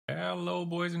Hello,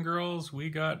 boys and girls. We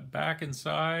got back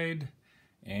inside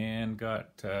and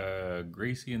got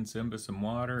Gracie and Simba some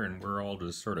water, and we're all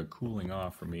just sort of cooling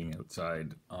off from being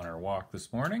outside on our walk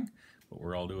this morning, but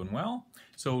we're all doing well.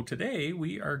 So today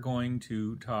we are going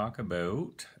to talk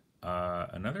about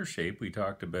another shape. We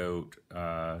talked about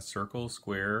circle,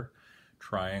 square,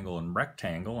 triangle, and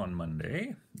rectangle on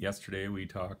Monday. Yesterday we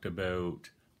talked about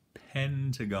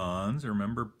pentagons.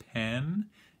 Remember, pen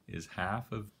is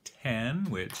half of 10,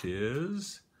 which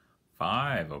is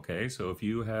 5. Okay, so if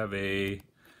you have a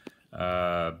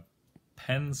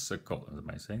pensicle, am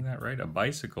I saying that right? A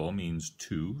bicycle means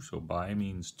 2, so bi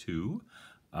means 2.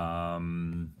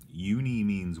 Uni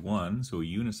means 1, so a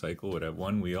unicycle would have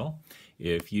 1 wheel.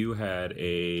 If you had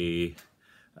a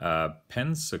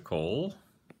pensicle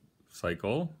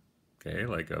cycle, okay,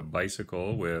 like a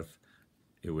bicycle with,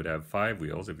 it would have 5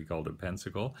 wheels if you called it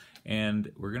pensicle.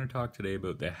 And we're going to talk today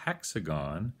about the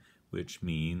hexagon, which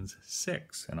means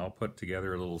 6. And I'll put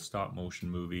together a little stop motion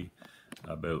movie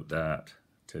about that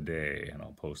today, and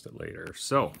I'll post it later.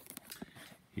 So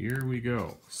here we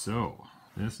go. So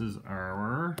this is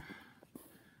our,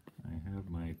 I have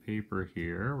my paper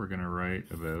here. We're going to write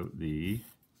about the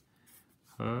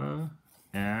hexagon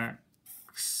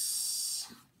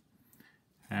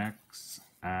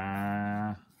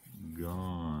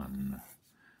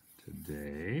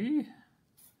today.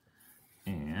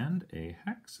 And a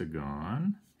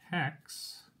hexagon,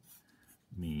 hex,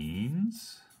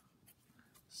 means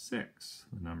 6.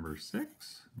 The number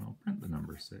 6, and I'll print the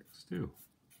number 6 too.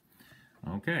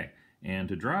 Okay, and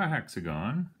to draw a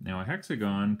hexagon, now a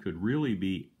hexagon could really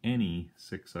be any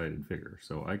 6-sided figure.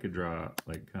 So I could draw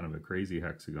like kind of a crazy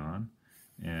hexagon,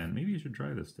 and maybe you should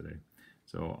try this today.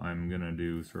 So I'm going to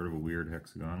do sort of a weird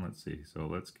hexagon. Let's see. So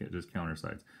let's just count our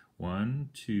sides. 1,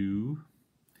 2,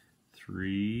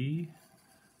 3,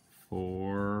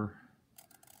 4,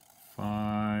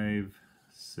 5,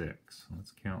 6.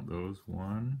 Let's count those.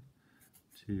 1,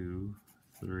 2,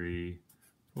 3,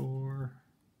 4,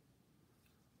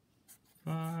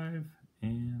 5,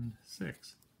 and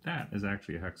 6. That is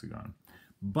actually a hexagon.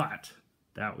 But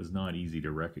that was not easy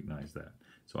to recognize that.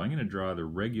 So I'm going to draw the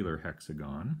regular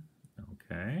hexagon.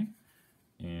 Okay.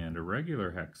 And a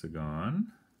regular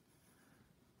hexagon,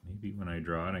 maybe when I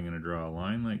draw it, I'm going to draw a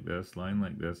line like this,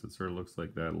 It sort of looks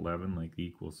like that 11, like the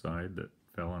equal side that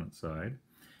fell on its side.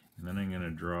 And then I'm going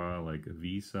to draw like a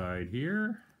V side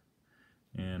here,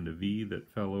 and a V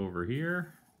that fell over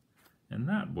here. And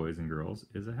that, boys and girls,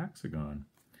 is a hexagon.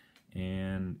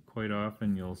 And quite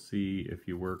often you'll see, if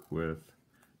you work with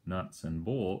nuts and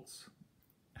bolts,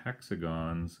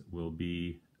 hexagons will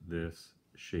be this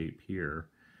shape here,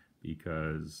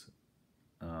 because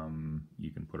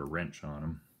you can put a wrench on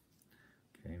them.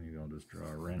 Okay, maybe I'll just draw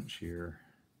a wrench here,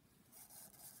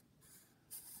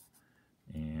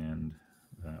 and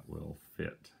that will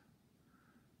fit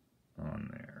on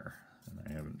there. And I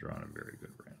haven't drawn a very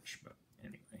good wrench, but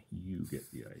anyway, you get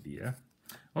the idea.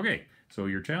 Okay, so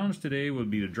your challenge today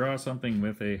would be to draw something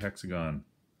with a hexagon,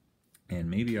 and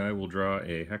maybe I will draw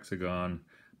a hexagon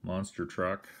monster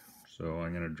truck. So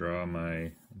I'm going to draw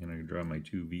my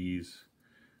 2 V's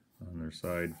on their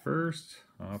side first,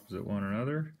 opposite one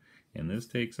another. And this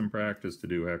takes some practice to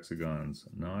do hexagons.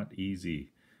 Not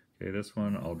easy. Okay, this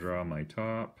one I'll draw my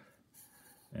top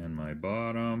and my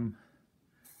bottom,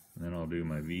 and then I'll do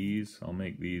my V's. I'll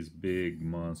make these big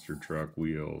monster truck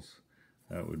wheels.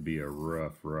 That would be a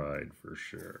rough ride for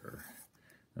sure.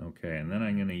 Okay, and then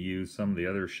I'm going to use some of the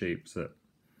other shapes that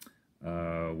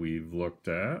we've looked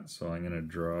at. So I'm going to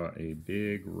draw a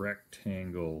big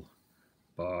rectangle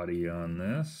body on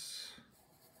this.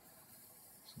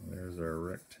 So there's our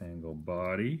rectangle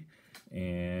body,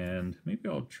 and maybe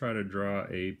I'll try to draw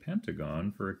a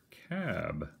pentagon for a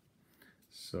cab.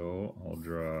 So I'll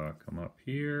draw, come up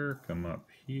here. I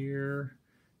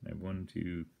have 1,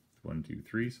 2,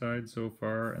 3 sides so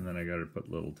far, and then I got to put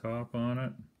a little top on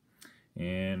it.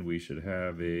 And we should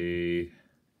have a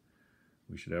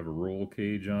roll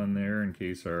cage on there in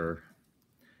case our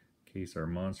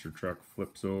monster truck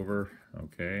flips over.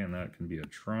 Okay, and that can be a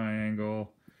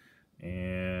triangle.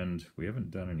 And we haven't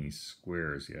done any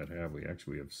squares yet, have we?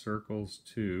 Actually, we have circles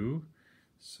too.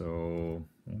 So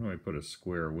how do I put a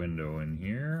square window in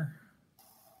here?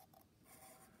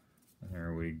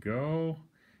 There we go.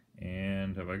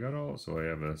 And have I got all? So I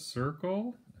have a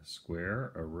circle, a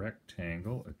square, a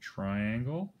rectangle, a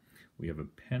triangle. We have a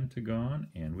pentagon,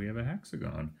 and we have a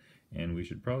hexagon. And we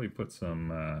should probably put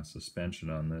some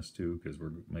suspension on this too, because we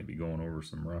might be going over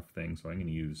some rough things. So I'm going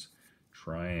to use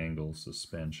triangle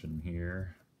suspension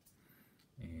here,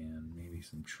 and maybe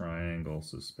some triangle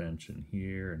suspension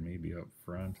here, and maybe up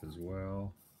front as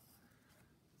well.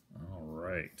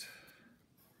 right.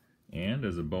 And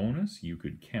as a bonus, you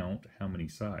could count how many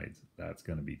sides. That's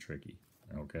going to be tricky.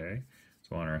 Okay,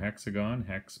 so on our hexagon,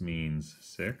 hex means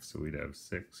 6, so we'd have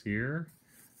 6 here,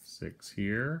 6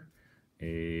 here.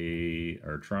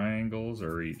 Our triangles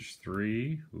are each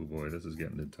 3. Oh boy, this is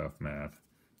getting to tough math.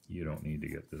 You don't need to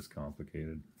get this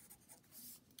complicated.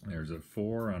 There's a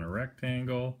 4 on a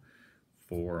rectangle,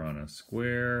 4 on a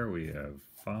square. We have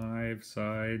 5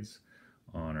 sides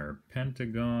on our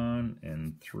pentagon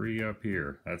and 3 up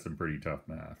here. That's some pretty tough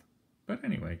math. But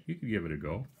anyway, you could give it a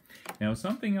go. Now,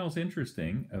 something else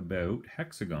interesting about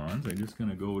hexagons, I'm just going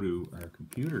to go to our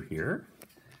computer here,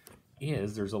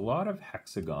 is there's a lot of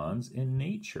hexagons in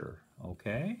nature,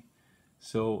 okay?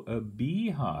 So a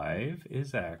beehive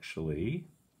is actually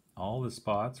all the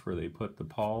spots where they put the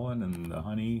pollen and the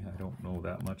honey. I don't know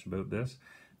that much about this,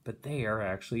 but they are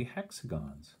actually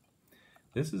hexagons.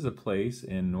 This is a place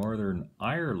in Northern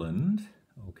Ireland,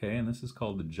 okay, and this is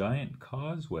called the Giant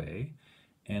Causeway,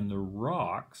 and the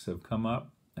rocks have come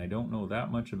up. I don't know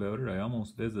that much about it. I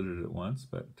almost visited it once,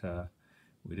 but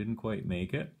we didn't quite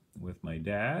make it with my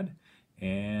dad,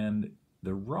 and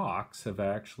the rocks have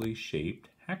actually shaped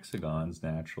hexagons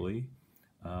naturally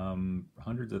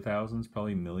hundreds of thousands,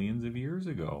 probably millions of years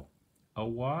ago. A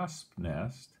wasp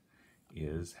nest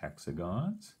is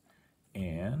hexagons,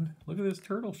 and look at this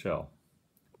turtle shell.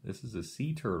 This is a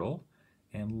sea turtle,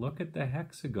 and look at the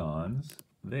hexagons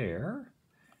there.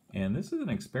 And this is an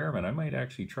experiment. I might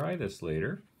actually try this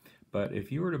later, but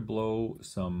if you were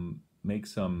to make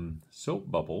some soap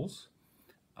bubbles,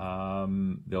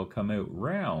 they'll come out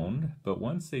round, but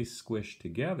once they squish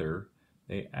together,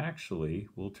 they actually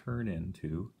will turn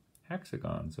into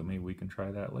hexagons. So maybe we can try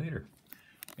that later.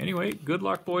 Anyway, good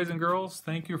luck, boys and girls.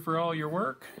 Thank you for all your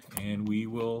work, and we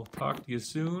will talk to you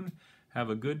soon. Have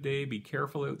a good day. Be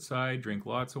careful outside. Drink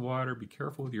lots of water. Be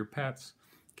careful with your pets.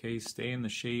 Okay, stay in the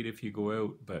shade if you go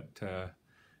out, but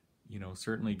you know,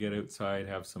 certainly get outside,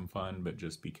 have some fun, but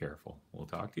just be careful. We'll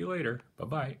talk to you later.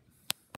 Bye-bye.